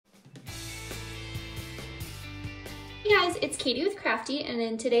Hey guys, it's Katie with Craftey, and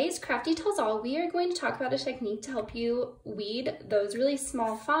in today's Craftey Tells All, we are going to talk about a technique to help you weed those really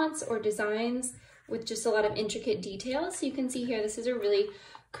small fonts or designs with just a lot of intricate details. So you can see here, this is a really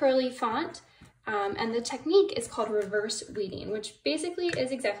curly font, and the technique is called reverse weeding, which basically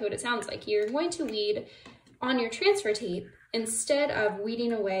is exactly what it sounds like. You're going to weed on your transfer tape instead of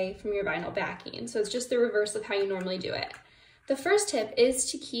weeding away from your vinyl backing. So it's just the reverse of how you normally do it. The first tip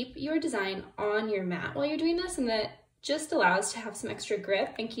is to keep your design on your mat while you're doing this, and that just allows to have some extra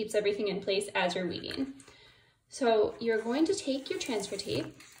grip and keeps everything in place as you're weeding. So you're going to take your transfer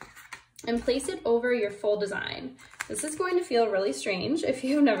tape and place it over your full design. This is going to feel really strange if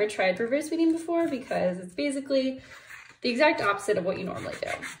you've never tried reverse weeding before, because it's basically the exact opposite of what you normally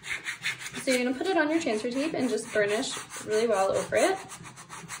do. So you're gonna put it on your transfer tape and just burnish really well over it.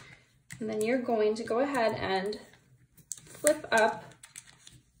 And then you're going to go ahead and flip up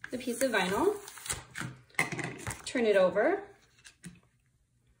the piece of vinyl, turn it over,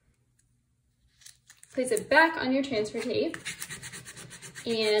 place it back on your transfer tape,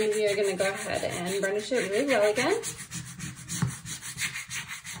 and we are gonna go ahead and burnish it really well again.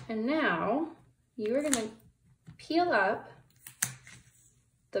 And now you are gonna peel up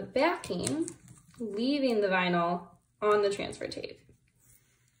the backing, leaving the vinyl on the transfer tape.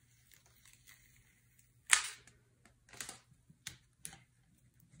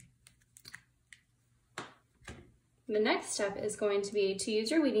 The next step is going to be to use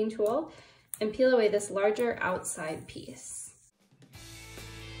your weeding tool and peel away this larger outside piece.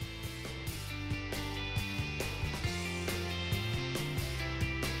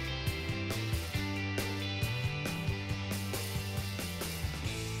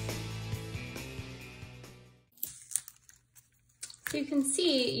 So you can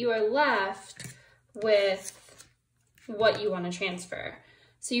see you are left with what you want to transfer.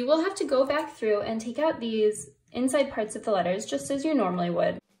 So you will have to go back through and take out these inside parts of the letters just as you normally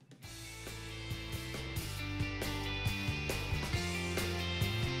would.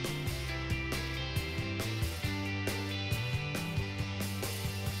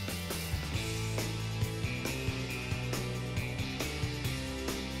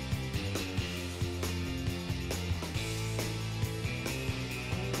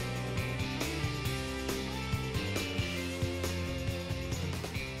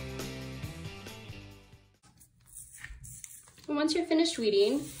 And once you're finished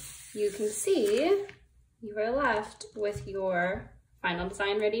weeding, you can see you are left with your final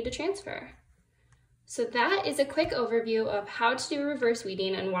design ready to transfer. So that is a quick overview of how to do reverse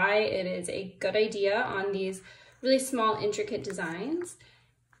weeding and why it is a good idea on these really small, intricate designs.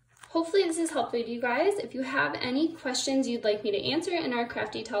 Hopefully this is helpful to you guys. If you have any questions you'd like me to answer in our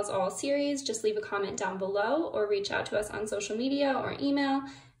Craftey Tells All series, just leave a comment down below or reach out to us on social media or email,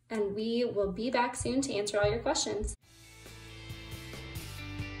 and we will be back soon to answer all your questions.